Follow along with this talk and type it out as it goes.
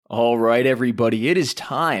All right, everybody, it is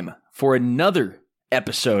time for another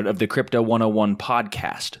episode of the Crypto 101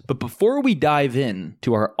 podcast. But before we dive in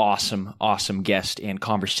to our awesome guest and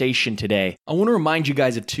conversation today, I want to remind you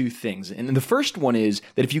guys of two things. And the first one is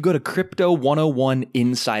that if you go to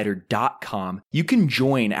crypto101insider.com, you can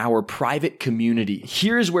join our private community.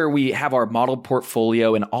 Here's where we have our model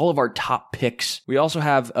portfolio and all of our top picks. We also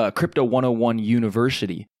have Crypto 101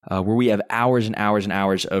 University, where we have hours and hours and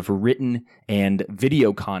hours of written and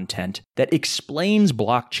video content that explains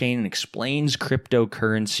blockchain and explains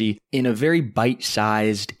cryptocurrency in a very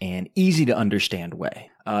bite-sized and easy to understand way.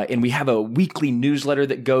 And we have a weekly newsletter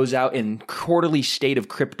that goes out and quarterly state of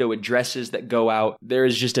crypto addresses that go out. There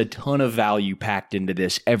is just a ton of value packed into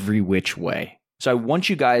this every which way. So I want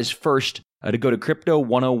you guys first to go to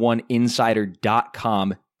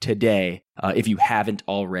crypto101insider.com today, if you haven't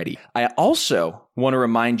already. I also want to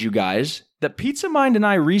remind you guys that Pizza Mind and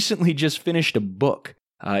I recently just finished a book.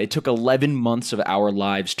 It took 11 months of our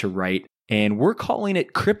lives to write, and we're calling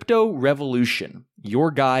it Crypto Revolution, Your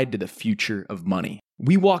Guide to the Future of Money.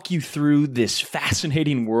 We walk you through this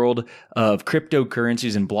fascinating world of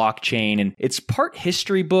cryptocurrencies and blockchain, and it's part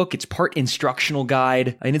history book, it's part instructional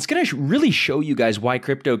guide, and it's going to really show you guys why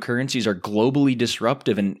cryptocurrencies are globally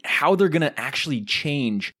disruptive and how they're going to actually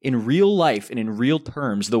change in real life and in real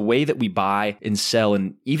terms the way that we buy and sell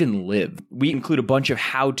and even live. We include a bunch of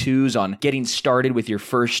how-tos on getting started with your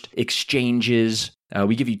first exchanges.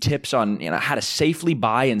 We give you tips on how to safely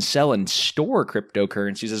buy and sell and store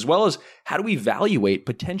cryptocurrencies, as well as how to evaluate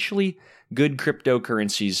potentially good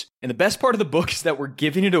cryptocurrencies. And the best part of the book is that we're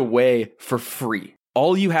giving it away for free.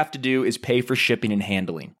 All you have to do is pay for shipping and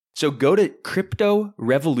handling. So go to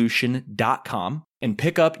cryptorevolution.com and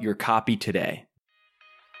pick up your copy today.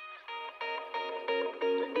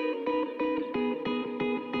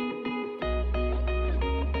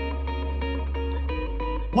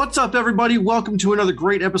 What's up, everybody? Welcome to another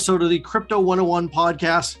great episode of the Crypto 101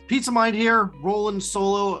 podcast. Pizza Mind here, rolling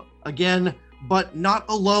solo again, but not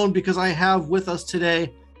alone because I have with us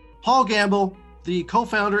today Paul Gamble, the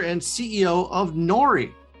co-founder and CEO of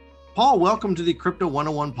Nori. Paul, welcome to the Crypto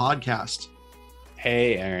 101 podcast.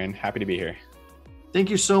 Hey, Aaron. Happy to be here. Thank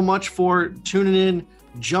you so much for tuning in,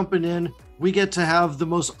 jumping in. We get to have the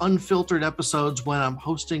most unfiltered episodes when I'm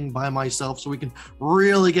hosting by myself, so we can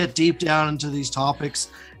really get deep down into these topics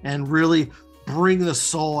and really bring the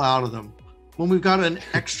soul out of them. When we've got an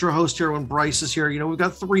extra host here, when Bryce is here, we've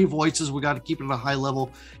got three voices. We got to keep it at a high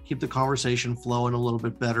level, keep the conversation flowing a little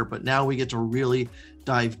bit better. But now we get to really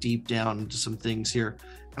dive deep down into some things here.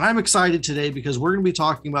 And I'm excited today because we're going to be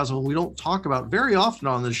talking about something we don't talk about very often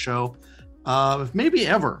on this show, maybe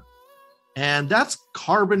ever. And that's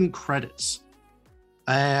carbon credits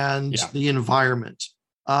and the environment.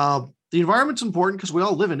 The environment's important because we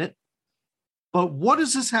all live in it. But what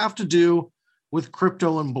does this have to do with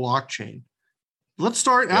crypto and blockchain? Let's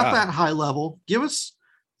start at that high level. Give us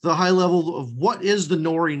the high level of what is the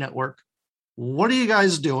Nori network? What are you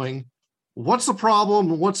guys doing? What's the problem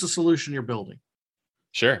and what's the solution you're building?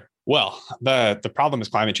 Sure. Well, the problem is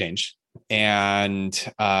climate change. And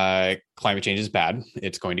climate change is bad.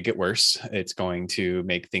 It's going to get worse. It's going to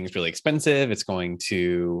make things really expensive. It's going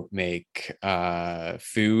to make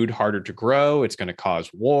food harder to grow. It's going to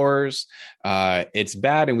cause wars. It's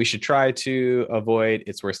bad, and we should try to avoid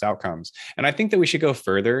its worst outcomes. And I think that we should go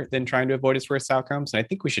further than trying to avoid its worst outcomes. And I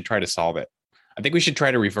think we should try to solve it. I think we should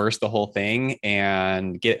try to reverse the whole thing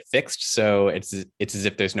and get it fixed so it's as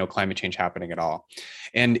if there's no climate change happening at all.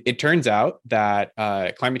 And it turns out that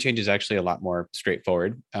climate change is actually a lot more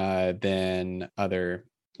straightforward than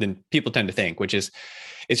people tend to think, which is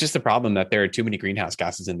it's just the problem that there are too many greenhouse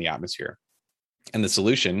gases in the atmosphere. And the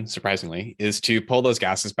solution, surprisingly, is to pull those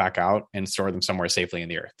gases back out and store them somewhere safely in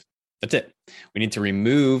the earth. That's it. We need to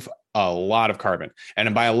remove a lot of carbon.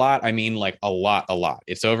 And by a lot, I mean like a lot.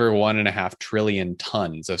 It's over 1.5 trillion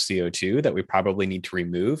tons of CO2 that we probably need to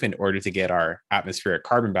remove in order to get our atmospheric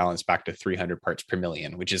carbon balance back to 300 parts per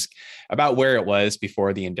million, which is about where it was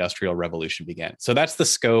before the Industrial Revolution began. So that's the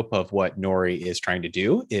scope of what Nori is trying to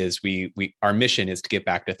do. Is our mission is to get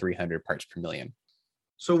back to 300 parts per million.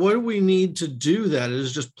 So what do we need to do that?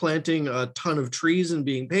 Is just planting a ton of trees and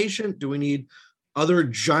being patient? Do we need other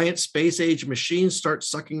giant space age machines start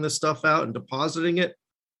sucking this stuff out and depositing it?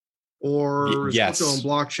 Or is crypto and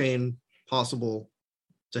blockchain possible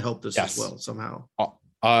to help this as well somehow?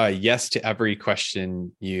 Yes to every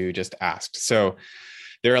question you just asked. So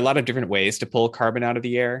There are a lot of different ways to pull carbon out of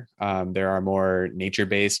the air. There are more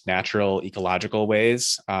nature-based, natural, ecological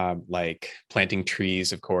ways, like planting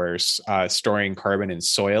trees, of course, storing carbon in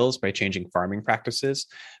soils by changing farming practices,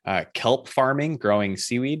 kelp farming, growing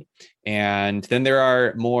seaweed. And then there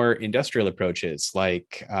are more industrial approaches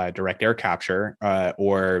like direct air capture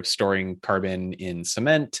or storing carbon in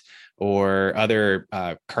cement or other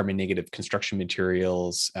carbon negative construction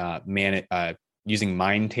materials, using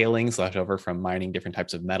mine tailings left over from mining different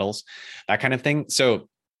types of metals, that kind of thing. So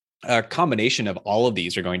a combination of all of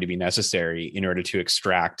these are going to be necessary in order to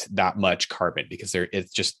extract that much carbon, because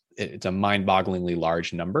it's a mind-bogglingly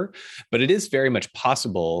large number, but it is very much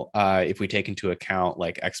possible if we take into account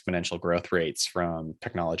like exponential growth rates from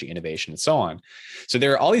technology innovation and so on. So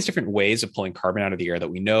there are all these different ways of pulling carbon out of the air that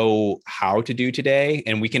we know how to do today,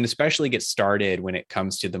 and we can especially get started when it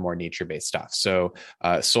comes to the more nature-based stuff. So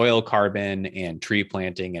soil carbon and tree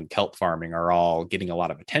planting and kelp farming are all getting a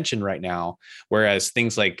lot of attention right now, whereas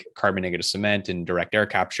things like carbon negative cement and direct air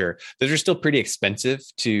capture, those are still pretty expensive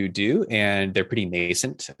to do, and they're pretty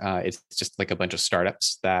nascent. It's just like a bunch of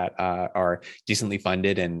startups that are decently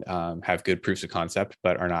funded and have good proofs of concept,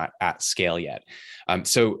 but are not at scale yet.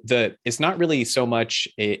 So it's not really so much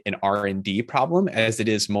an R&D problem as it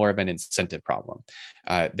is more of an incentive problem.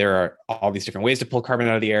 There are all these different ways to pull carbon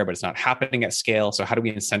out of the air, but it's not happening at scale. So how do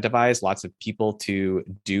we incentivize lots of people to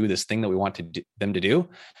do this thing that we want them to do?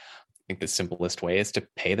 I think the simplest way is to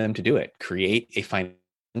pay them to do it, create a financial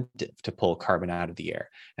incentive to pull carbon out of the air.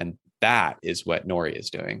 And that is what Nori is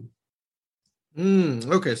doing.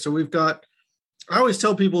 Okay, so I always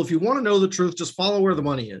tell people, if you want to know the truth, just follow where the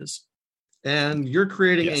money is. And you're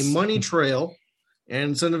creating a money trail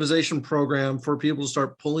and incentivization program for people to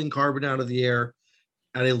start pulling carbon out of the air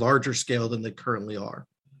at a larger scale than they currently are.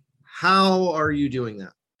 How are you doing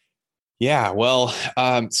that? Yeah, well,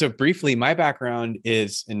 so briefly, my background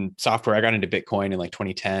is in software. I got into Bitcoin in like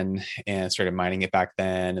 2010 and started mining it back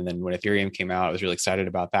then. And then when Ethereum came out, I was really excited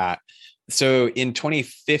about that. So in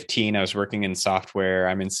 2015, I was working in software.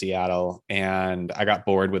 I'm in Seattle, and I got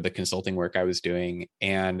bored with the consulting work I was doing.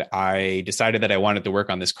 And I decided that I wanted to work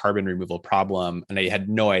on this carbon removal problem, and I had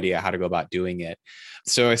no idea how to go about doing it.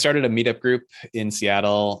 So I started a meetup group in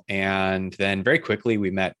Seattle, and then very quickly we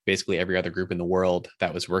met basically every other group in the world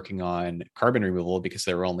that was working on carbon removal, because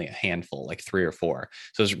there were only a handful, like 3 or 4.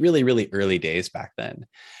 So it was really, really early days back then.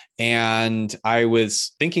 And I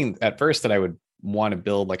was thinking at first that I would want to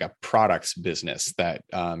build like a products business that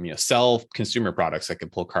sell consumer products that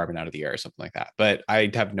could pull carbon out of the air or something like that. But I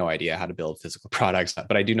have no idea how to build physical products,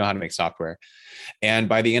 but I do know how to make software. And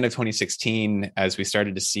by the end of 2016, as we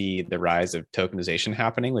started to see the rise of tokenization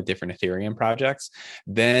happening with different Ethereum projects,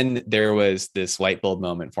 then there was this light bulb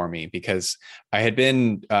moment for me, because I had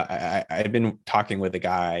been talking with a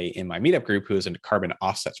guy in my meetup group who is a carbon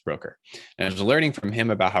offsets broker, and I was learning from him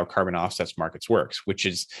about how carbon offsets markets works, which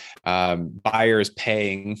is buyers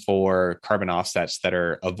paying for carbon offsets that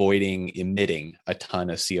are avoiding emitting a ton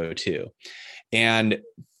of CO2. And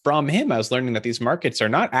from him, I was learning that these markets are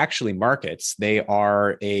not actually markets. They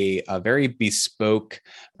are a very bespoke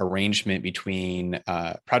arrangement between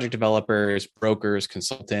project developers, brokers,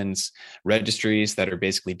 consultants, registries that are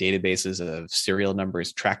basically databases of serial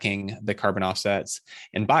numbers tracking the carbon offsets,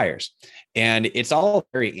 and buyers. And it's all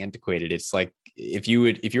very antiquated. It's like, if you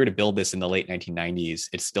were to build this in the late 1990s,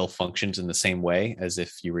 it still functions in the same way as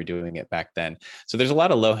if you were doing it back then. So there's a lot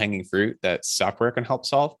of low-hanging fruit that software can help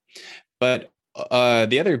solve. But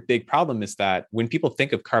the other big problem is that when people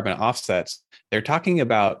think of carbon offsets, they're talking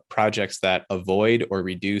about projects that avoid or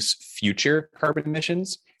reduce future carbon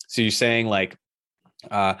emissions. So you're saying like,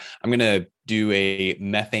 I'm going to do a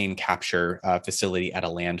methane capture facility at a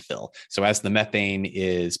landfill. So as the methane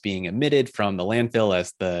is being emitted from the landfill,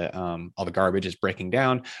 as all the garbage is breaking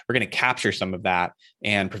down, we're going to capture some of that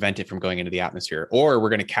and prevent it from going into the atmosphere. Or we're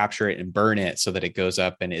going to capture it and burn it so that it goes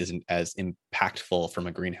up and isn't as impactful from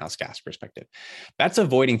a greenhouse gas perspective. That's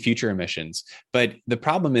avoiding future emissions. But the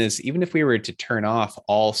problem is, even if we were to turn off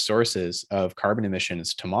all sources of carbon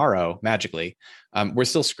emissions tomorrow, magically, we're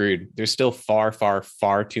still screwed. There's still far, far,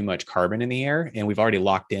 far too much carbon in the air, and we've already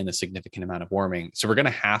locked in a significant amount of warming. So we're going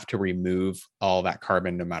to have to remove all that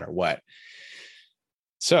carbon no matter what.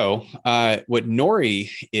 So what Nori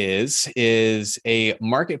is a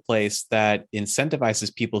marketplace that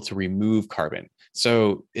incentivizes people to remove carbon.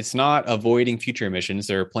 So it's not avoiding future emissions.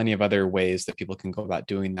 There are plenty of other ways that people can go about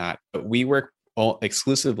doing that. But we work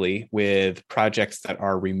exclusively with projects that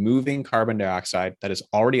are removing carbon dioxide that is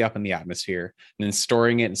already up in the atmosphere and then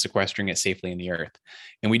storing it and sequestering it safely in the earth.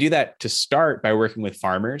 And we do that to start by working with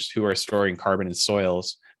farmers who are storing carbon in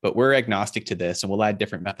soils but we're agnostic to this, and we'll add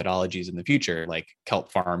different methodologies in the future, like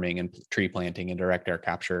kelp farming and tree planting and direct air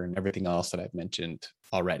capture and everything else that I've mentioned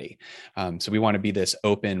already. So we want to be this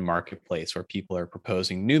open marketplace where people are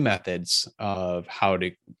proposing new methods of how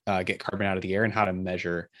to get carbon out of the air and how to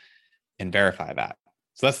measure and verify that.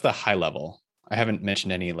 So that's the high level. I haven't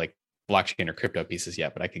mentioned any like blockchain or crypto pieces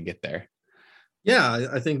yet, but I can get there. Yeah,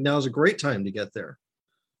 I think now is a great time to get there.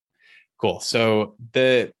 Cool. So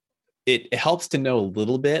it helps to know a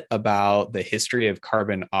little bit about the history of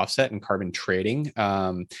carbon offset and carbon trading.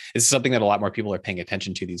 This is something that a lot more people are paying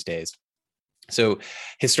attention to these days. So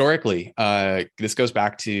historically, this goes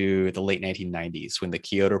back to the late 1990s when the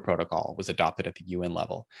Kyoto Protocol was adopted at the UN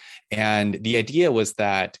level. And the idea was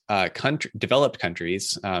that developed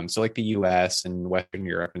countries, so like the US and Western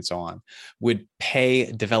Europe and so on, would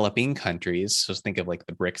pay developing countries, so think of like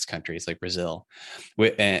the BRICS countries like Brazil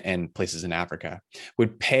and places in Africa,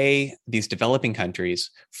 would pay these developing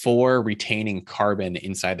countries for retaining carbon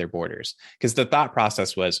inside their borders. Because the thought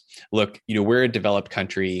process was, look, we're a developed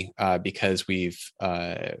country because we've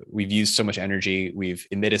used so much energy, we've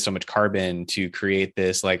emitted so much carbon to create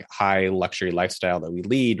this like high luxury lifestyle that we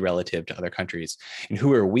lead relative to other countries. And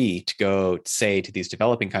who are we to go say to these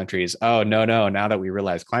developing countries, oh, no, now that we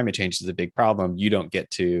realize climate change is a big problem, you don't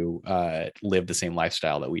get to live the same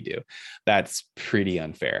lifestyle that we do. That's pretty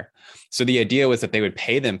unfair. So the idea was that they would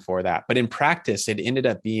pay them for that. But in practice, it ended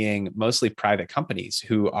up being mostly private companies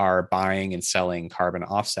who are buying and selling carbon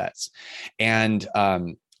offsets. And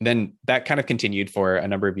then that kind of continued for a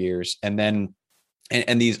number of years. And then,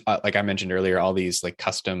 and these, like I mentioned earlier, all these like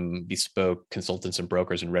custom bespoke consultants and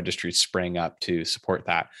brokers and registries sprang up to support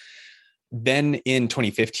that. Then in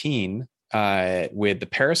 2015, with the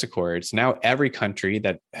Paris Accords, now every country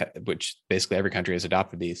which basically every country has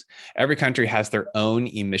adopted these, every country has their own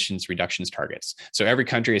emissions reductions targets. So every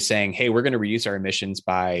country is saying, hey, we're going to reduce our emissions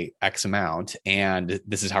by X amount, and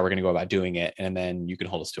this is how we're going to go about doing it. And then you can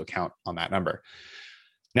hold us to account on that number.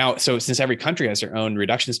 Now, so since every country has their own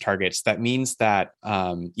reductions targets, that means that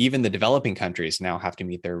even the developing countries now have to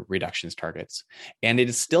meet their reductions targets. And it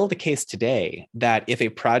is still the case today that if a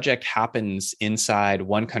project happens inside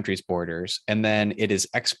one country's borders and then it is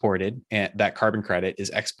exported, and that carbon credit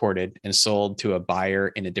is exported and sold to a buyer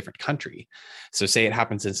in a different country. So say it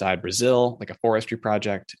happens inside Brazil, like a forestry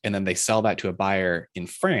project, and then they sell that to a buyer in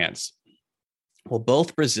France. Well,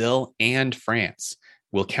 both Brazil and France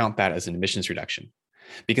will count that as an emissions reduction,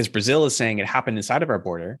 because Brazil is saying it happened inside of our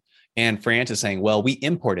border, and France is saying, well, we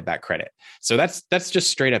imported that credit. So that's just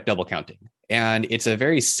straight up double counting. And it's a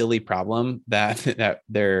very silly problem that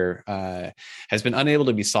there has been unable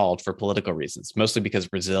to be solved for political reasons, mostly because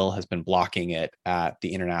Brazil has been blocking it at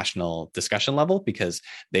the international discussion level because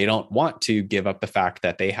they don't want to give up the fact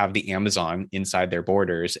that they have the Amazon inside their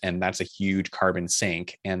borders, and that's a huge carbon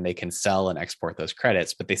sink, and they can sell and export those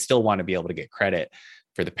credits, but they still want to be able to get credit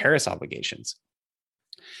for the Paris obligations.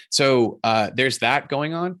 So there's that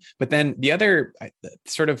going on. But then the other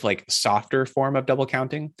sort of like softer form of double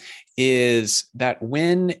counting is that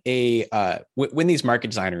when these market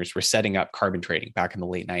designers were setting up carbon trading back in the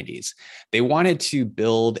late 90s, they wanted to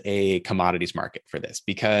build a commodities market for this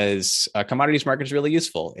because a commodities market is really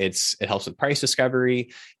useful. It helps with price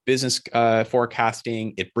discovery, business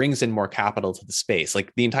forecasting. It brings in more capital to the space.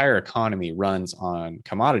 Like the entire economy runs on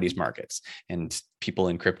commodities markets, and people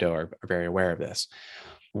in crypto are very aware of this.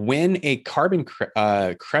 When a carbon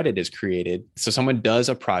credit is created, so someone does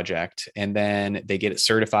a project and then they get it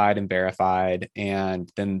certified and verified, and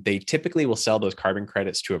then they typically will sell those carbon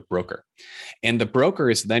credits to a broker. And the broker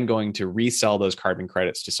is then going to resell those carbon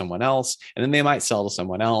credits to someone else, and then they might sell to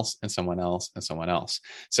someone else and someone else and someone else.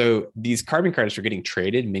 So these carbon credits are getting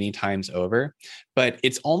traded many times over, but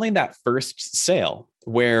it's only that first sale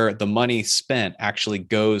where the money spent actually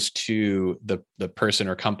goes to the person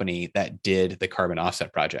or company that did the carbon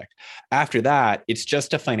offset project. After that, it's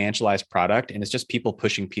just a financialized product, and it's just people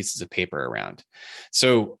pushing pieces of paper around.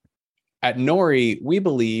 So at Nori, we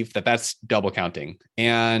believe that that's double counting.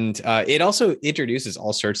 And it also introduces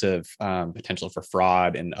all sorts of potential for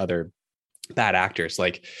fraud and other bad actors.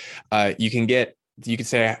 Like you could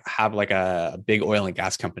say have like a big oil and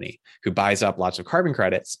gas company who buys up lots of carbon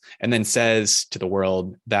credits and then says to the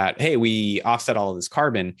world that, hey, we offset all of this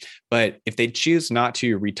carbon. But if they choose not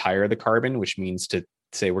to retire the carbon, which means to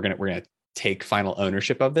say we're going to take final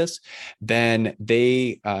ownership of this, then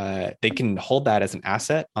they can hold that as an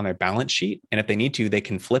asset on their balance sheet. And if they need to, they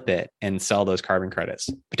can flip it and sell those carbon credits,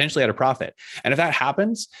 potentially at a profit. And if that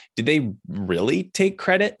happens, did they really take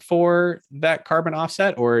credit for that carbon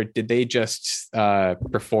offset, or did they just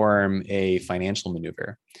perform a financial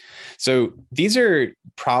maneuver? So these are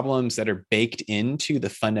problems that are baked into the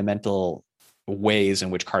fundamental ways in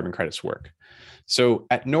which carbon credits work. So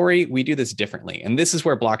at Nori, we do this differently. And this is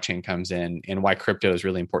where blockchain comes in and why crypto is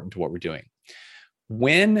really important to what we're doing.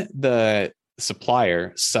 When the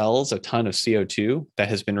supplier sells a ton of CO2 that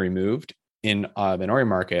has been removed in the Nori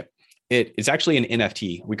market, it is actually an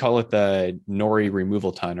NFT. We call it the Nori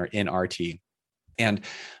removal ton, or NRT. And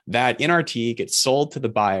that NRT gets sold to the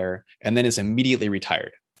buyer and then is immediately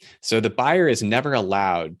retired. So the buyer is never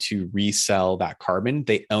allowed to resell that carbon.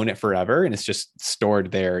 They own it forever, and it's just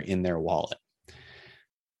stored there in their wallet.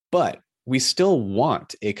 But we still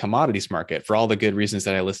want a commodities market for all the good reasons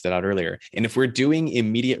that I listed out earlier. And if we're doing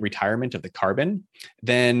immediate retirement of the carbon,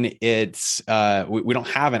 then it's we don't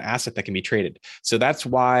have an asset that can be traded. So that's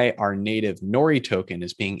why our native Nori token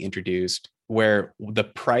is being introduced, where the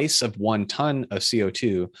price of 1 ton of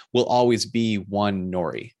CO2 will always be 1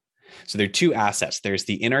 Nori. So there are 2 assets. There's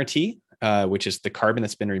the NRT, which is the carbon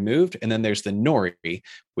that's been removed. And then there's the Nori,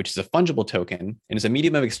 which is a fungible token and is a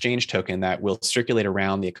medium of exchange token that will circulate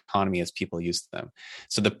around the economy as people use them.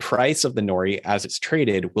 So the price of the Nori as it's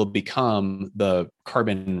traded will become the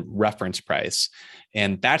carbon reference price.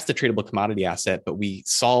 And that's the tradable commodity asset. But we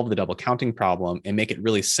solve the double counting problem and make it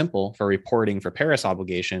really simple for reporting for Paris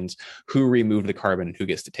obligations, who removed the carbon and who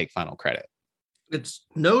gets to take final credit. It's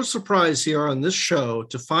no surprise here on this show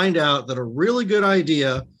to find out that a really good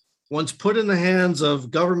idea, once put in the hands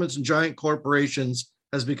of governments and giant corporations,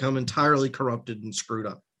 has become entirely corrupted and screwed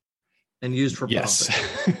up and used for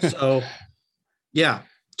profit. So, yeah,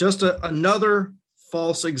 just another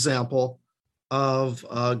false example of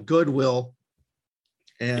goodwill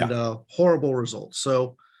and horrible results.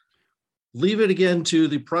 So leave it again to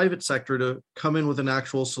the private sector to come in with an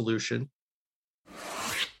actual solution.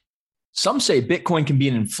 Some say Bitcoin can be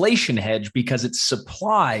an inflation hedge because its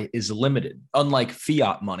supply is limited, unlike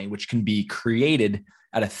fiat money, which can be created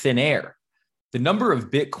out of thin air. The number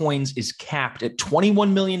of Bitcoins is capped at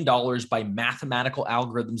 $21 million by mathematical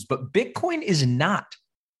algorithms, but Bitcoin is not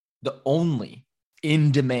the only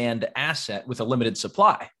in-demand asset with a limited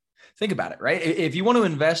supply. Think about it, right? If you want to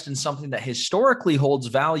invest in something that historically holds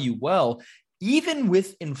value well, even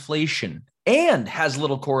with inflation, and has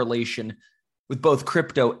little correlation with both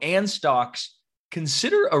crypto and stocks,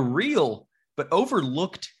 consider a real but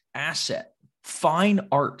overlooked asset: fine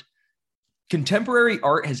art. Contemporary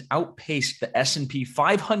art has outpaced the S&P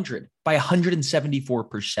 500 by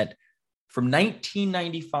 174% from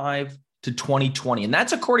 1995 to 2020. And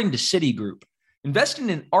that's according to Citigroup. Investing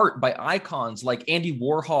in art by icons like Andy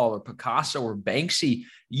Warhol or Picasso or Banksy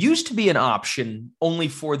used to be an option only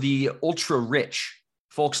for the ultra rich,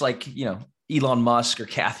 folks like, Elon Musk or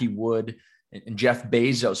Cathie Wood and Jeff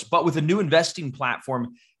Bezos. But with a new investing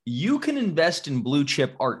platform, you can invest in blue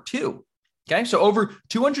chip art too. Okay, so over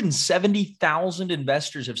 270,000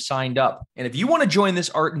 investors have signed up. And if you want to join this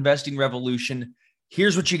art investing revolution,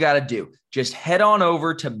 here's what you got to do. Just head on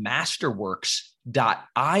over to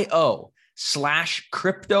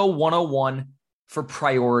masterworks.io/crypto101 for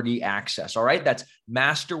priority access. All right, that's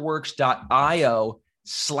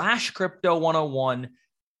masterworks.io/crypto101.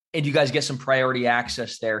 And you guys get some priority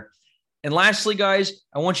access there. And lastly, guys,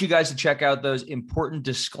 I want you guys to check out those important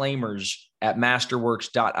disclaimers at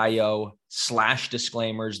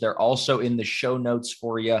masterworks.io/disclaimers. They're also in the show notes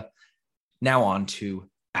for you. Now on to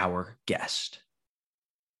our guest.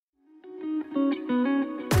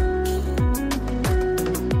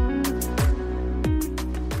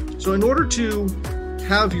 So in order to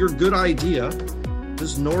have your good idea,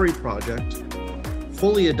 this Nori project,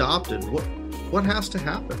 fully adopted, what has to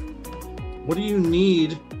happen? What do you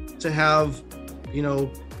need to have,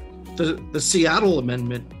 the Seattle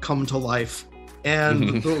Amendment come to life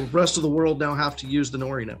and the rest of the world now have to use the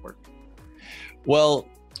Nori network? Well,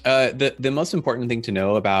 the most important thing to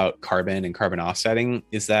know about carbon and carbon offsetting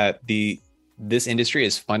is that this industry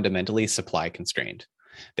is fundamentally supply constrained.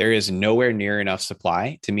 There is nowhere near enough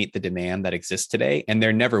supply to meet the demand that exists today, and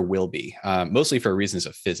there never will be, mostly for reasons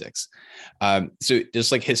of physics. So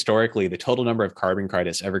just like historically, the total number of carbon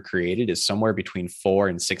credits ever created is somewhere between 4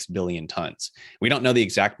 and 6 billion tons. We don't know the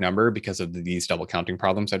exact number because of these double counting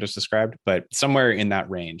problems I just described, but somewhere in that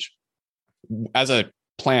range. As a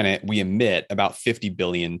planet, we emit about 50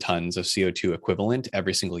 billion tons of CO2 equivalent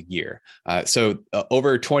every single year.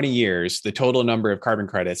 Over 20 years, the total number of carbon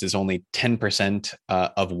credits is only 10%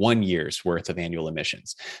 of 1 year's worth of annual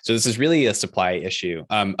emissions. So this is really a supply issue.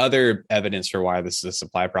 Other evidence for why this is a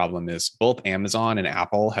supply problem is both Amazon and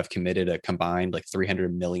Apple have committed a combined like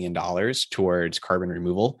 $300 million towards carbon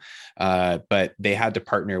removal, but they had to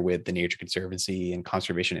partner with the Nature Conservancy and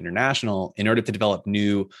Conservation International in order to develop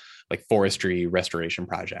new like forestry restoration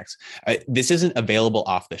projects. This isn't available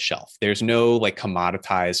off the shelf. There's no like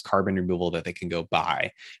commoditized carbon removal that they can go buy.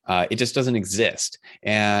 It just doesn't exist.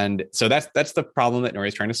 And so that's the problem that Nori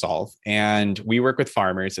is trying to solve. And we work with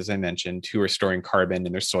farmers, as I mentioned, who are storing carbon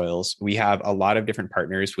in their soils. We have a lot of different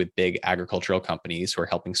partners with big agricultural companies who are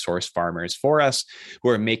helping source farmers for us, who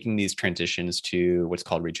are making these transitions to what's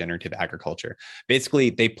called regenerative agriculture.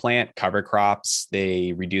 Basically, they plant cover crops,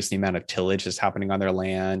 they reduce the amount of tillage that's happening on their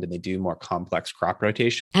land, and they do more complex crop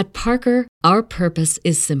rotation. At Parker, our purpose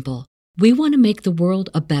is simple. We want to make the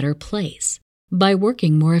world a better place by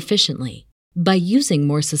working more efficiently, by using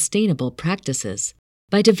more sustainable practices,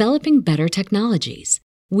 by developing better technologies.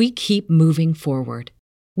 We keep moving forward.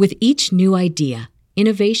 With each new idea,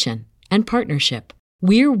 innovation, and partnership,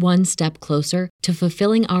 we're one step closer to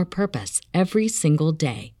fulfilling our purpose every single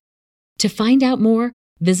day. To find out more,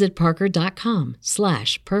 visit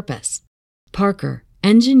parker.com/purpose. Parker,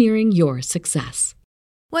 engineering your success.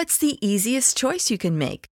 What's the easiest choice you can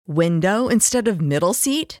make? Window instead of middle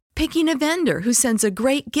seat? Picking a vendor who sends a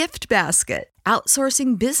great gift basket?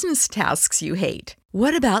 Outsourcing business tasks you hate?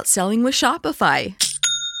 What about selling with Shopify?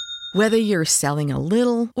 Whether you're selling a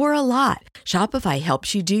little or a lot, Shopify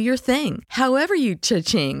helps you do your thing, however you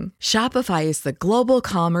cha-ching. Shopify is the global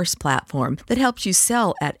commerce platform that helps you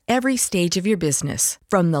sell at every stage of your business.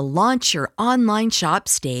 From the launch your online shop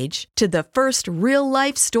stage to the first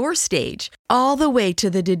real-life store stage, all the way to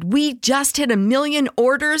the did we just hit a million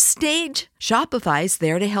orders stage. Shopify's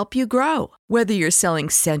there to help you grow. Whether you're selling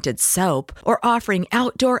scented soap or offering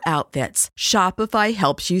outdoor outfits, Shopify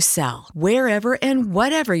helps you sell. Wherever and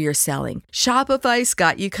whatever you're selling, Shopify's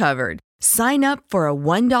got you covered. Sign up for a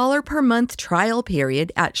 $1 per month trial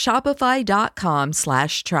period at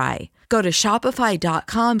shopify.com/try. Go to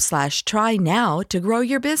shopify.com/try now to grow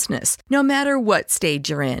your business, no matter what stage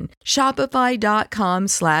you're in.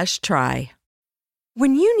 Shopify.com/try.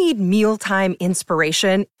 When you need mealtime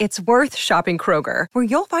inspiration, it's worth shopping Kroger, where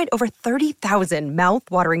you'll find over 30,000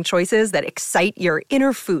 mouth-watering choices that excite your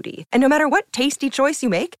inner foodie. And no matter what tasty choice you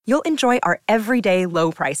make, you'll enjoy our everyday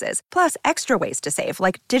low prices, plus extra ways to save,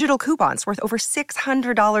 like digital coupons worth over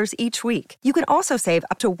 $600 each week. You can also save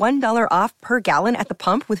up to $1 off per gallon at the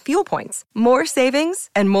pump with fuel points. More savings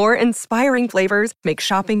and more inspiring flavors make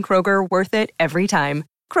shopping Kroger worth it every time.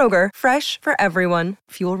 Kroger, fresh for everyone.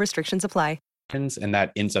 Fuel restrictions apply. And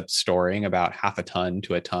that ends up storing about half a ton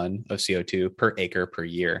to a ton of CO2 per acre per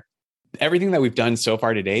year. Everything that we've done so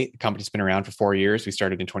far to date, the company's been around for 4 years. We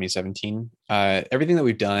started in 2017. Everything that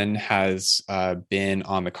we've done has been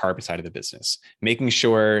on the carbon side of the business, making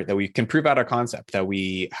sure that we can prove out our concept, that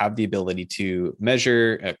we have the ability to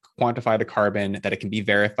measure, quantify the carbon, that it can be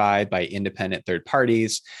verified by independent third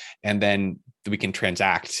parties, and then we can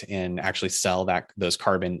transact and actually sell those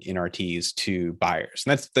carbon NRTs to buyers.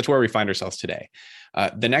 And that's where we find ourselves today.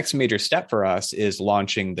 The next major step for us is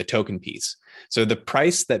launching the token piece. So the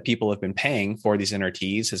price that people have been paying for these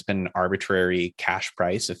NRTs has been an arbitrary cash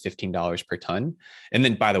price of $15 per ton. And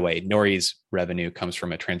then, by the way, Nori's revenue comes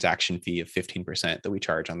from a transaction fee of 15% that we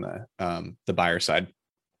charge on the buyer side,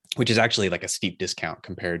 which is actually like a steep discount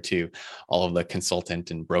compared to all of the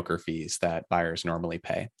consultant and broker fees that buyers normally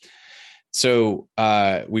pay. So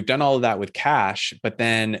we've done all of that with cash, but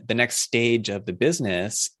then the next stage of the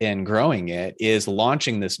business in growing it is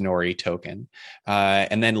launching this Nori token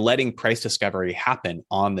and then letting price discovery happen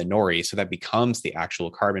on the Nori so that becomes the actual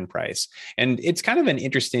carbon price. And it's kind of an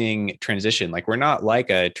interesting transition. Like, we're not like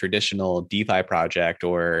a traditional DeFi project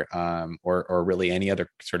or really any other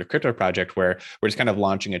sort of crypto project where we're just kind of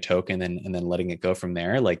launching a token and then letting it go from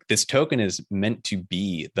there. Like, this token is meant to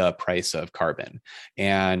be the price of carbon.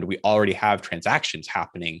 And we already have transactions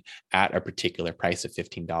happening at a particular price of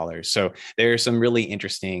 $15. So there are some really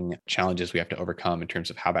interesting challenges we have to overcome in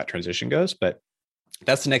terms of how that transition goes, but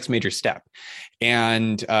that's the next major step.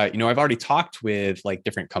 And, I've already talked with like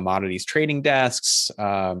different commodities trading desks,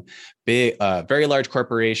 big, very large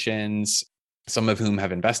corporations, some of whom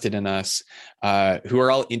have invested in us, who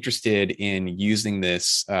are all interested in using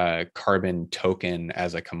this carbon token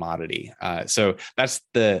as a commodity. So that's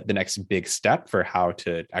the next big step for how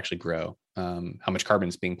to actually grow how much carbon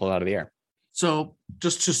is being pulled out of the air. So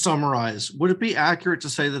just to summarize, would it be accurate to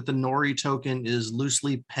say that the Nori token is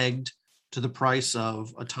loosely pegged to the price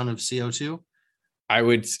of a ton of CO2? I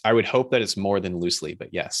would hope that it's more than loosely,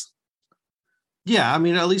 but yes. Yeah, I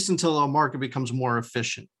mean, at least until a market becomes more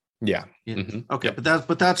efficient. Yeah. Okay, Yep.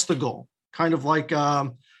 but that's the goal. Kind of like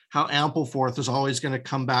how Ampleforth is always going to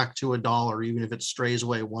come back to $1, even if it strays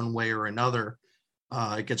away one way or another,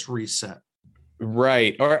 it gets reset.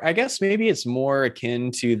 Right. Or I guess maybe it's more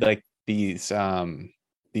akin to like these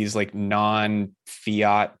like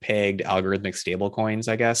non-fiat pegged algorithmic stable coins,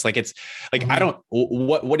 I guess. Like it's like, I don't,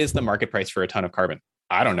 what is the market price for a ton of carbon?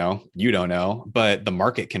 I don't know. You don't know, but the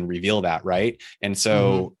market can reveal that, right? And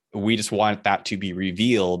so we just want that to be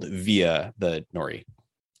revealed via the Nori.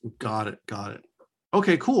 Got it.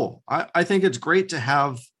 Okay, cool. I think it's great to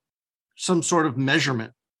have some sort of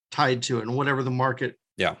measurement tied to it, and whatever the market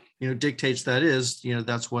dictates that is,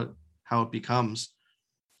 that's how it becomes.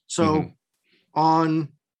 So on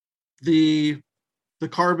the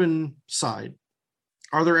carbon side,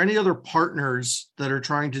 are there any other partners that are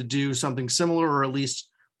trying to do something similar, or at least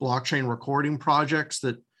blockchain recording projects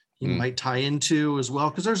that you might tie into as well?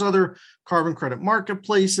 Because there's other carbon credit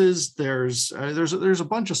marketplaces. There's a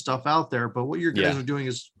bunch of stuff out there, but what your guys are doing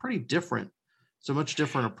is pretty different. It's a much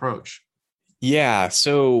different approach. Yeah.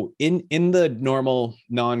 So in the normal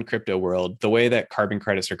non-crypto world, the way that carbon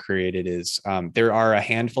credits are created is there are a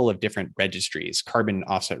handful of different registries, carbon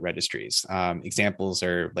offset registries. Examples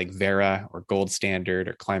are like Verra or Gold Standard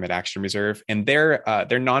or Climate Action Reserve, and they're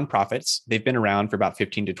nonprofits. They've been around for about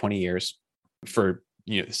 15 to 20 years,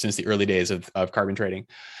 since the early days of carbon trading.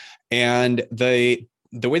 And the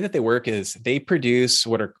way that they work is they produce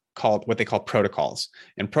what they call protocols,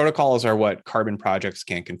 and protocols are what carbon projects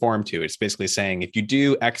can conform to. It's basically saying, if you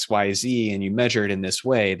do X, Y, Z and you measure it in this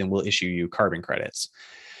way, then we'll issue you carbon credits.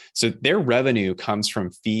 So their revenue comes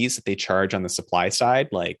from fees that they charge on the supply side,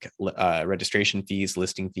 like registration fees,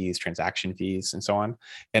 listing fees, transaction fees, and so on.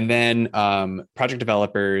 And then project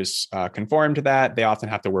developers conform to that. They often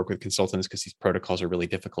have to work with consultants because these protocols are really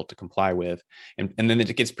difficult to comply with. And then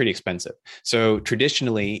it gets pretty expensive. So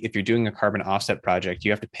traditionally, if you're doing a carbon offset project,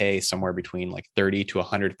 you have to pay somewhere between like $30,000 to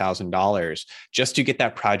 $100,000 just to get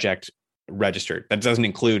that project registered. That doesn't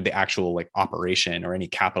include the actual like operation or any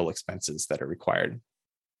capital expenses that are required.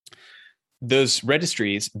 Those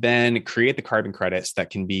registries then create the carbon credits that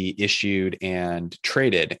can be issued and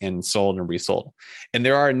traded and sold and resold. And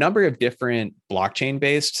there are a number of different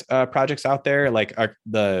blockchain-based projects out there. Like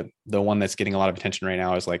the one that's getting a lot of attention right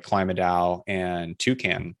now is like ClimateDAO and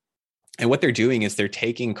Toucan. And what they're doing is they're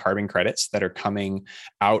taking carbon credits that are coming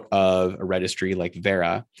out of a registry like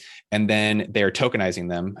Verra, and then they're tokenizing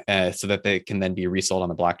them so that they can then be resold on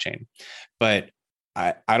the blockchain. But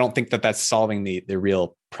I don't think that that's solving the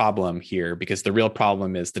real problem here, because the real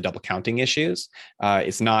problem is the double counting issues.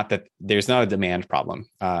 It's not that there's not a demand problem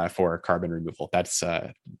for carbon removal. That's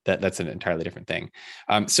an entirely different thing.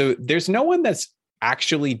 So there's no one that's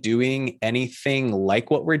actually doing anything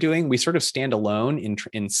like what we're doing. We sort of stand alone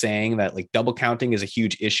in saying that like double counting is a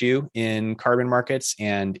huge issue in carbon markets,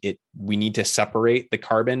 and we need to separate the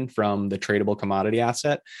carbon from the tradable commodity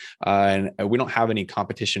asset. And we don't have any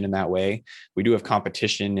competition in that way. We do have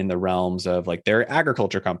competition in the realms of like there are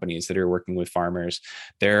agriculture companies that are working with farmers.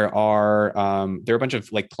 There are a bunch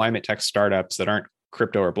of like climate tech startups that aren't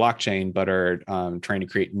crypto or blockchain, but are trying to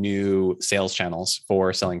create new sales channels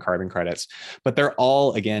for selling carbon credits. But they're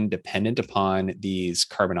all, again, dependent upon these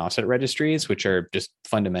carbon offset registries, which are just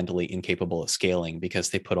fundamentally incapable of scaling because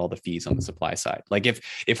they put all the fees on the supply side. Like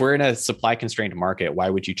if we're in a supply constrained market, why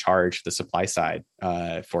would you charge the supply side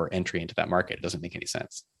for entry into that market? It doesn't make any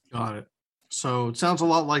sense. Got it. So it sounds a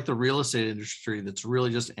lot like the real estate industry that's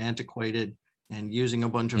really just antiquated and using a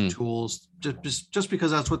bunch of tools just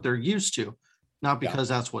because that's what they're used to, not because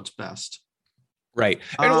that's what's best. Right.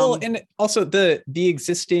 And also the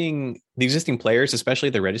existing players, especially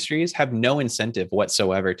the registries, have no incentive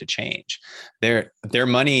whatsoever to change. Their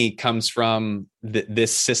money comes from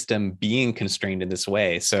this system being constrained in this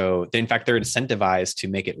way. So in fact, they're incentivized to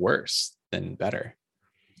make it worse than better.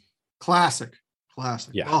 Classic.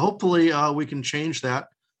 Yeah. Well, hopefully we can change that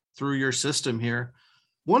through your system here.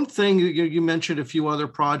 One thing you mentioned a few other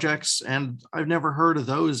projects, and I've never heard of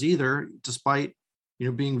those either, despite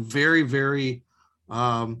being very, very.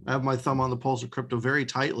 I have my thumb on the pulse of crypto very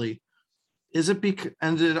tightly. Is it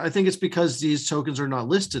I think it's because these tokens are not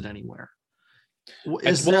listed anywhere.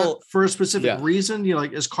 Is that for a specific reason?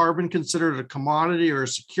 Is carbon considered a commodity or a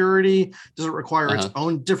security? Does it require its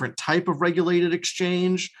own different type of regulated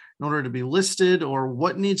exchange in order to be listed? Or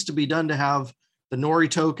what needs to be done to have the Nori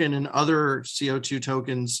token and other CO2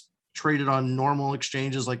 tokens traded on normal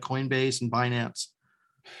exchanges like Coinbase and Binance?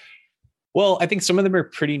 Well, I think some of them are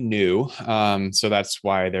pretty new, so that's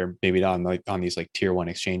why they're maybe on these like tier one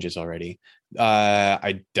exchanges already.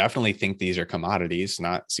 I definitely think these are commodities,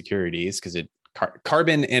 not securities, because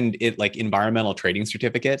carbon and it like environmental trading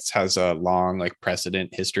certificates has a long like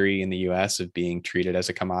precedent history in the U.S. of being treated as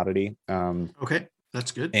a commodity. Okay,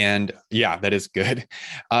 that's good. And yeah, that is good.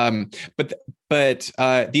 But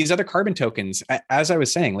these other carbon tokens, as I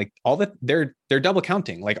was saying, like all that they're double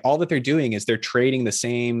counting. Like all that they're doing is they're trading the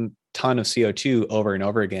same ton of CO2 over and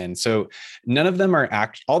over again. So none of them are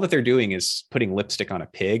all that they're doing is putting lipstick on a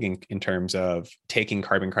pig in terms of taking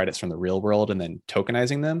carbon credits from the real world and then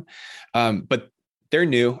tokenizing them. But they're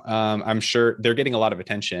new. I'm sure they're getting a lot of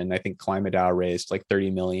attention. I think Climate DAO raised like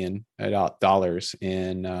 $30 million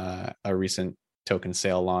in a recent token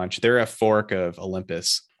sale launch. They're a fork of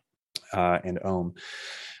Olympus and Ohm.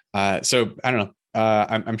 So I don't know.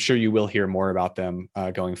 I'm sure you will hear more about them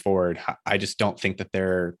going forward. I just don't think that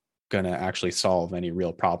they're going to actually solve any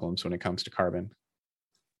real problems when it comes to carbon.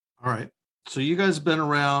 All right. So you guys have been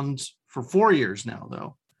around for 4 years now,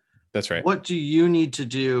 though. That's right. What do you need to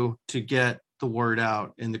do to get the word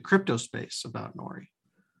out in the crypto space about Nori?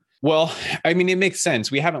 Well, I mean, it makes sense.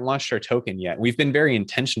 We haven't launched our token yet. We've been very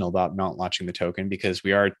intentional about not launching the token because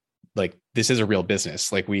we are like, this is a real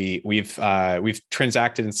business. Like we've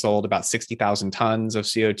transacted and sold about 60,000 tons of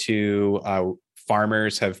CO2.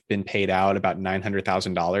 Farmers have been paid out about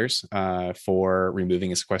 $900,000 for removing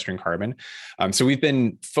and sequestering carbon. So we've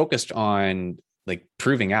been focused on like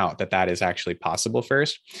proving out that is actually possible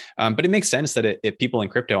first. But it makes sense that if people in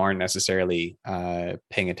crypto aren't necessarily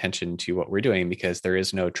paying attention to what we're doing because there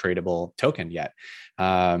is no tradable token yet.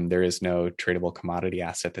 There is no tradable commodity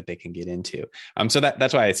asset that they can get into. So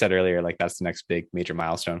that's why I said earlier, like that's the next big major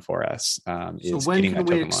milestone for us. Is so when getting can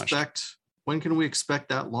that we token expect launched. when can we expect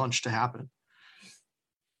that launch to happen?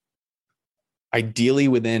 Ideally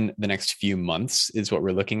within the next few months is what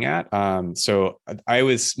we're looking at. So I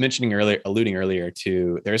was alluding earlier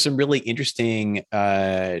to, there's some really interesting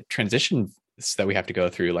transitions that we have to go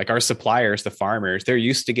through. Like our suppliers, the farmers, they're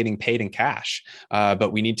used to getting paid in cash,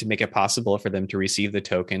 but we need to make it possible for them to receive the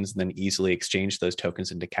tokens and then easily exchange those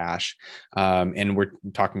tokens into cash. And we're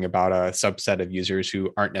talking about a subset of users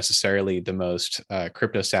who aren't necessarily the most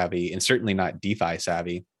crypto savvy and certainly not DeFi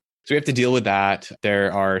savvy. So we have to deal with that.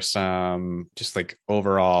 There are some just like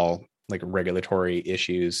overall like regulatory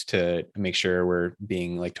issues to make sure we're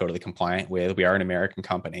being like totally compliant with. We are an American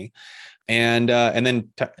company, and then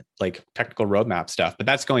like technical roadmap stuff. But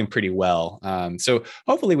that's going pretty well. So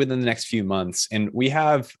hopefully within the next few months, and we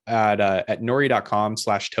have at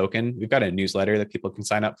nori.com/token, we've got a newsletter that people can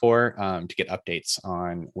sign up for to get updates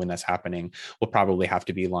on when that's happening. We'll probably have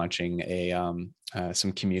to be launching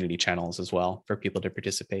some community channels as well for people to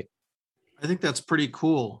participate. I think that's pretty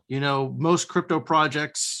cool. You know, most crypto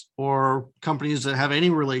projects or companies that have any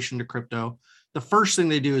relation to crypto, the first thing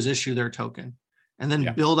they do is issue their token and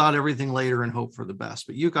then build out everything later and hope for the best.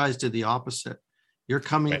 But you guys did the opposite. You're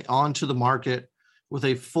coming onto the market with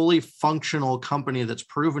a fully functional company that's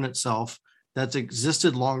proven itself, that's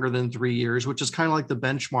existed longer than 3 years, which is kind of like the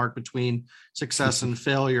benchmark between success and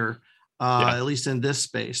failure. At least in this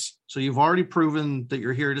space. So you've already proven that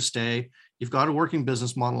you're here to stay. You've got a working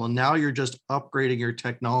business model, and now you're just upgrading your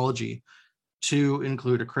technology to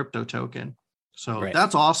include a crypto token. So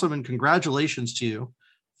that's awesome, and congratulations to you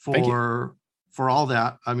for all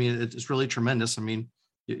that. I mean, it's really tremendous. I mean,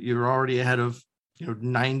 you're already ahead of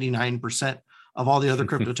 99% of all the other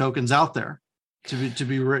crypto tokens out there.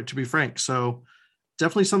 To be frank, so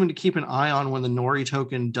definitely something to keep an eye on when the Nori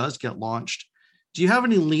token does get launched. Do you have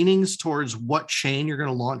any leanings towards what chain you're going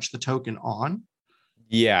to launch the token on?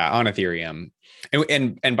 Yeah, on Ethereum.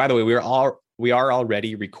 And by the way, we are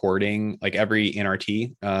already recording, like every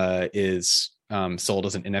NRT is sold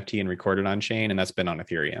as an NFT and recorded on chain, and that's been on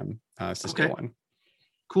Ethereum since day one.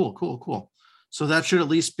 Cool. So that should at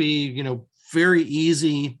least be, very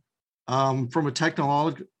easy from a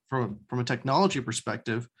technology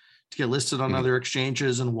perspective to get listed on other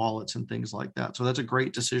exchanges and wallets and things like that. So that's a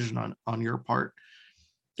great decision on your part.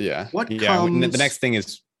 Yeah. The next thing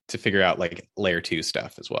is to figure out like layer 2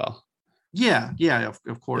 stuff as well. Yeah,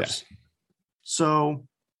 of course. Yeah. So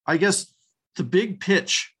I guess the big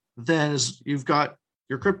pitch then is you've got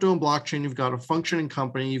your crypto and blockchain, you've got a functioning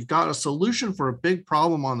company, you've got a solution for a big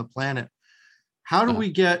problem on the planet. How do we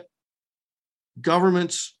get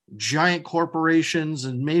governments, giant corporations,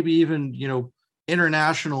 and maybe even,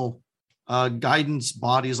 international guidance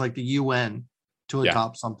bodies like the UN to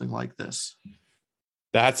adopt something like this?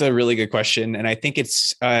 That's a really good question. And I think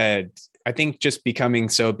it's I think just becoming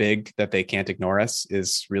so big that they can't ignore us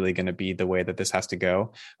is really going to be the way that this has to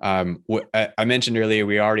go. I mentioned earlier,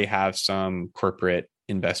 we already have some corporate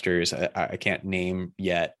investors. I can't name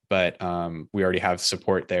yet, but we already have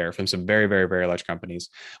support there from some very, very, very large companies.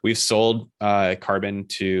 We've sold carbon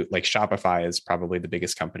to, like, Shopify is probably the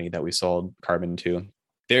biggest company that we sold carbon to.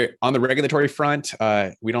 There, on the regulatory front,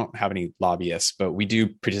 we don't have any lobbyists, but we do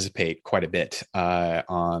participate quite a bit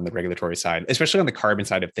on the regulatory side, especially on the carbon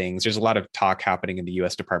side of things. There's a lot of talk happening in the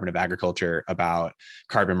U.S. Department of Agriculture about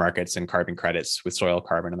carbon markets and carbon credits with soil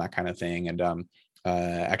carbon and that kind of thing. And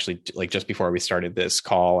actually, like, just before we started this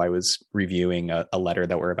call, I was reviewing a letter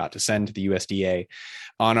that we're about to send to the USDA.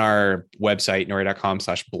 On our website,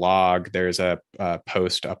 nori.com/blog, there's a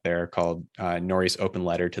post up there called Nori's Open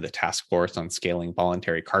Letter to the Task Force on Scaling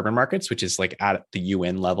Voluntary Carbon Markets, which is like at the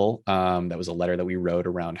UN level. That was a letter that we wrote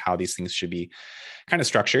around how these things should be kind of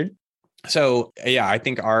structured. So yeah, I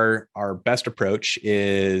think our best approach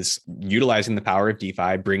is utilizing the power of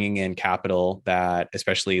DeFi, bringing in capital that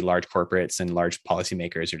especially large corporates and large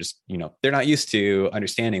policymakers are just, they're not used to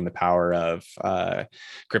understanding the power of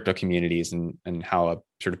crypto communities and how a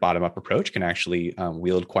sort of bottom-up approach can actually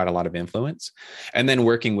wield quite a lot of influence. And then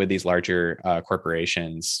working with these larger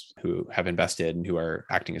corporations who have invested and who are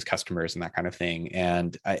acting as customers and that kind of thing.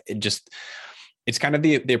 And it's kind of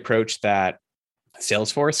the approach that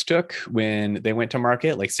Salesforce took when they went to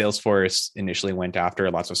market. Like, Salesforce initially went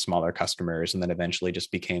after lots of smaller customers and then eventually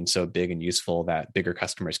just became so big and useful that bigger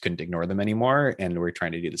customers couldn't ignore them anymore. And we're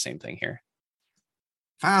trying to do the same thing here.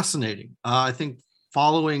 Fascinating. I think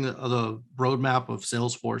following the roadmap of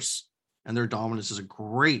Salesforce and their dominance is a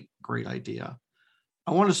great idea.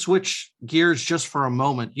 I want to switch gears just for a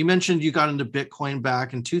moment. You mentioned you got into Bitcoin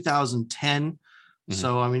back in 2010.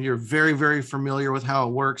 So, I mean, you're very, very familiar with how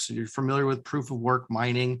it works. And you're familiar with proof of work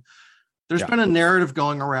mining. There's been a narrative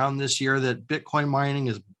going around this year that Bitcoin mining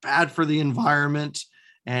is bad for the environment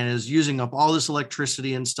and is using up all this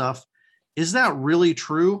electricity and stuff. Is that really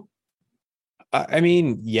true? I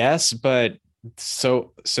mean, yes, but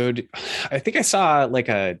so I think I saw like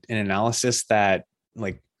an analysis that,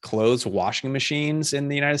 like, clothes washing machines in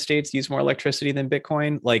the United States use more electricity than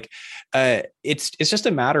Bitcoin. Like, it's just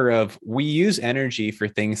a matter of, we use energy for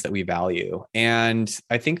things that we value. And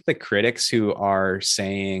I think the critics who are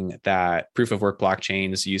saying that proof of work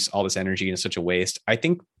blockchains use all this energy and it's such a waste, I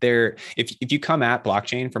think if you come at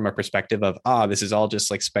blockchain from a perspective of, this is all just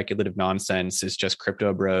like speculative nonsense, it's just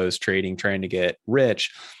crypto bros trading, trying to get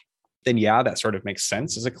rich, then yeah, that sort of makes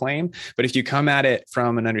sense as a claim. But if you come at it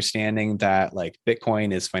from an understanding that, like,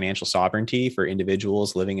 Bitcoin is financial sovereignty for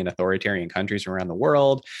individuals living in authoritarian countries around the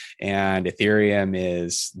world, and Ethereum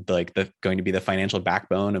is like going to be the financial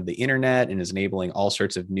backbone of the internet and is enabling all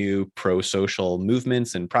sorts of new pro-social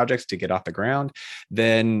movements and projects to get off the ground,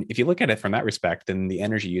 then if you look at it from that respect, then the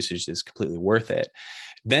energy usage is completely worth it.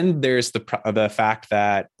 Then there's the fact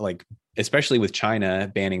that, like, especially with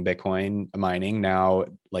China banning Bitcoin mining now,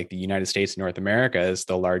 like, the United States and North America is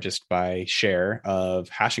the largest by share of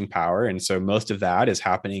hashing power. And so most of that is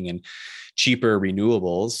happening in cheaper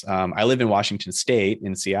renewables. I live in Washington State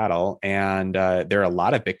in Seattle, and there are a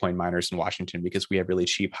lot of Bitcoin miners in Washington because we have really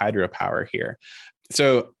cheap hydropower here.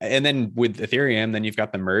 So, and then with Ethereum, then you've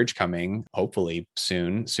got the merge coming, hopefully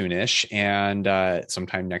soonish, and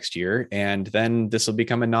sometime next year. And then this will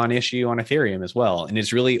become a non-issue on Ethereum as well. And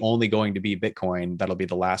it's really only going to be Bitcoin that'll be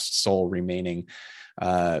the last sole remaining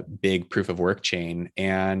big proof of work chain.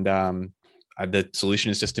 And the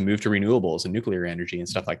solution is just to move to renewables and nuclear energy and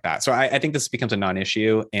stuff like that. So I think this becomes a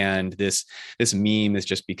non-issue. And this meme is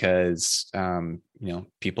just because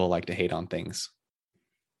people like to hate on things.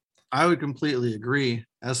 I would completely agree.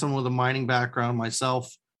 As someone with a mining background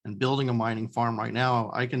myself and building a mining farm right now,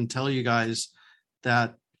 I can tell you guys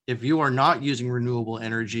that if you are not using renewable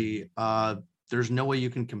energy, there's no way you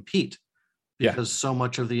can compete because so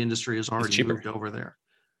much of the industry has already moved over there.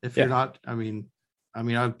 If you're not, I mean,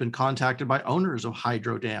 I've been contacted by owners of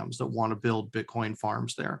hydro dams that want to build Bitcoin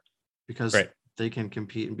farms there because they can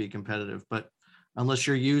compete and be competitive. But unless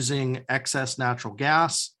you're using excess natural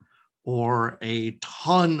gas or a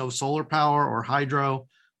ton of solar power or hydro,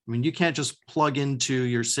 I mean, you can't just plug into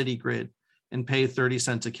your city grid and pay 30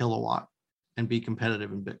 cents a kilowatt and be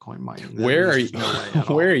competitive in Bitcoin mining. Where are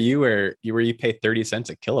you where you pay 30 cents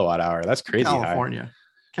a kilowatt hour? That's crazy. California.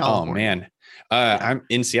 Oh man. I'm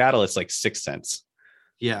in Seattle. It's like 6 cents.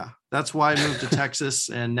 Yeah. That's why I moved to Texas.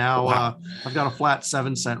 And now I've got a flat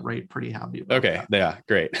 7-cent rate. Pretty happy about that. Yeah.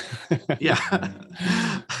 Great.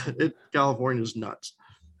 California's nuts.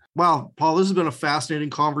 Wow, Paul, this has been a fascinating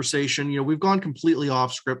conversation. We've gone completely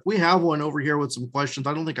off script. We have one over here with some questions.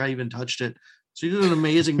 I don't think I even touched it, So you did an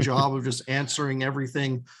amazing job of just answering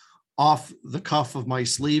everything off the cuff of my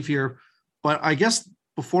sleeve here. But I guess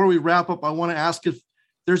before we wrap up, I want to ask if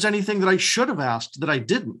there's anything that I should have asked that I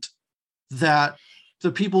didn't, that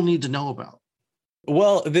the people need to know about.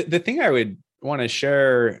 Well, the thing I would want to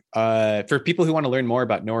share for people who want to learn more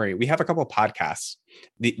about Nori, we have a couple of podcasts.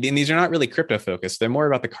 And these are not really crypto focused. They're more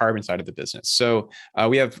about the carbon side of the business. So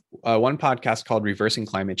we have one podcast called Reversing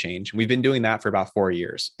Climate Change. We've been doing that for about 4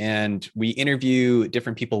 years. And we interview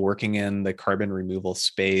different people working in the carbon removal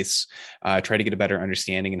space, try to get a better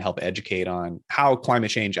understanding and help educate on how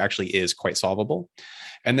climate change actually is quite solvable.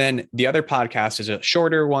 And then the other podcast is a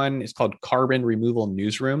shorter one. It's called Carbon Removal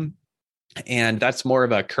Newsroom. And that's more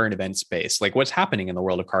of a current event space, like what's happening in the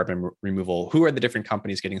world of carbon removal. Who are the different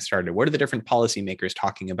companies getting started? What are the different policymakers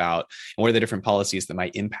talking about? And what are the different policies that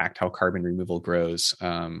might impact how carbon removal grows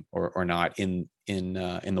or not in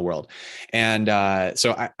the world? And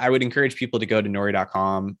so I would encourage people to go to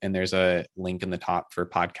nori.com, and there's a link in the top for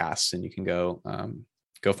podcasts, and you can go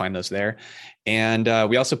find those there. And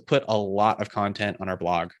we also put a lot of content on our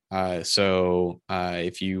blog. So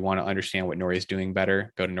if you want to understand what Nori is doing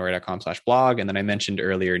better, go to nori.com/blog. And then I mentioned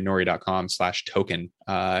earlier, nori.com/token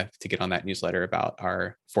to get on that newsletter about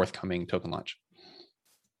our forthcoming token launch.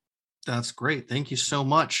 That's great. Thank you so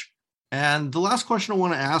much. And the last question I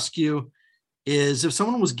want to ask you is, if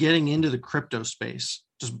someone was getting into the crypto space,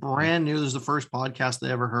 just brand new, this is the first podcast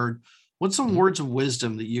they ever heard, what's some words of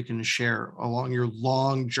wisdom that you can share along your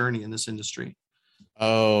long journey in this industry?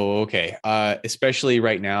 Oh, okay. Especially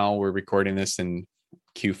right now, we're recording this in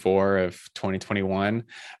Q4 of 2021.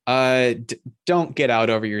 Don't get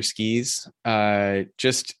out over your skis.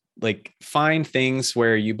 Just like find things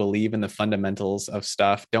where you believe in the fundamentals of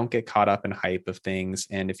stuff. Don't get caught up in hype of things.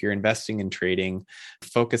 And if you're investing in trading,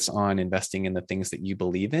 focus on investing in the things that you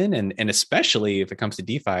believe in. And especially if it comes to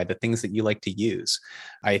DeFi, the things that you like to use.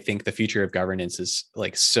 I think the future of governance is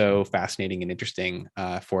like so fascinating and interesting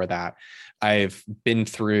for that. I've been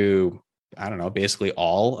through, I don't know, basically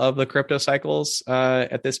all of the crypto cycles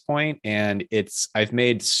at this point. And I've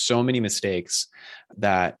made so many mistakes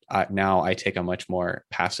that now I take a much more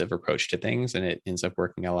passive approach to things, and it ends up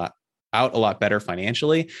working out a lot better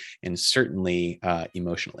financially and certainly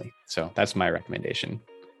emotionally. So that's my recommendation.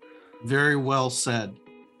 Very well said.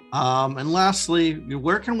 And lastly,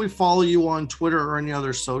 where can we follow you on Twitter or any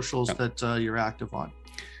other socials that you're active on?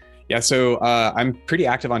 Yeah, so I'm pretty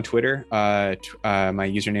active on Twitter. My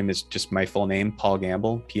username is just my full name, Paul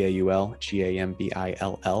Gambill, PaulGambill.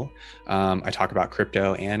 I talk about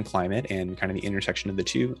crypto and climate and kind of the intersection of the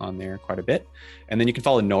two on there quite a bit. And then you can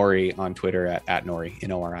follow Nori on Twitter at Nori,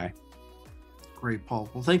 Nori. Great, Paul.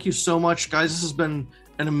 Well, thank you so much, guys. This has been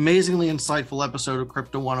an amazingly insightful episode of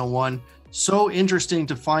Crypto 101. So interesting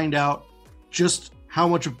to find out just how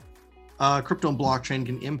much of crypto and blockchain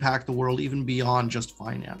can impact the world even beyond just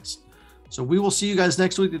finance. So we will see you guys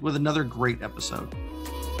next week with another great episode.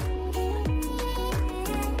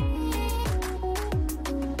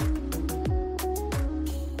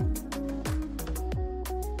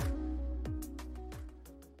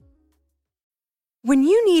 When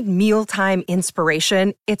you need mealtime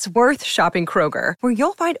inspiration, it's worth shopping Kroger, where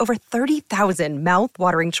you'll find over 30,000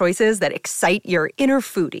 mouth-watering choices that excite your inner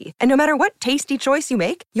foodie. And no matter what tasty choice you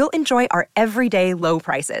make, you'll enjoy our everyday low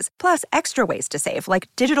prices, plus extra ways to save, like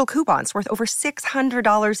digital coupons worth over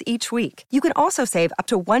 $600 each week. You can also save up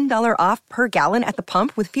to $1 off per gallon at the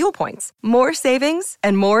pump with fuel points. More savings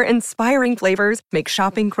and more inspiring flavors make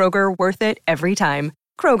shopping Kroger worth it every time.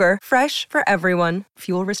 Kroger, fresh for everyone.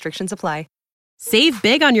 Fuel restrictions apply. Save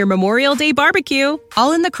big on your Memorial Day barbecue,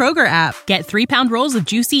 all in the Kroger app. Get 3-pound rolls of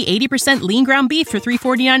juicy 80% lean ground beef for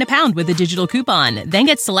 $3.49 a pound with a digital coupon. Then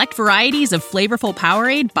get select varieties of flavorful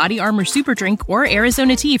Powerade, Body Armor Super Drink, or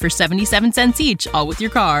Arizona tea for 77 cents each, all with your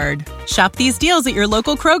card. Shop these deals at your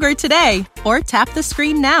local Kroger today, or tap the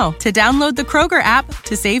screen now to download the Kroger app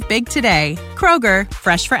to save big today. Kroger,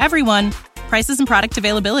 fresh for everyone. Prices and product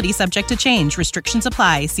availability subject to change. Restrictions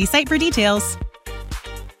apply. See site for details.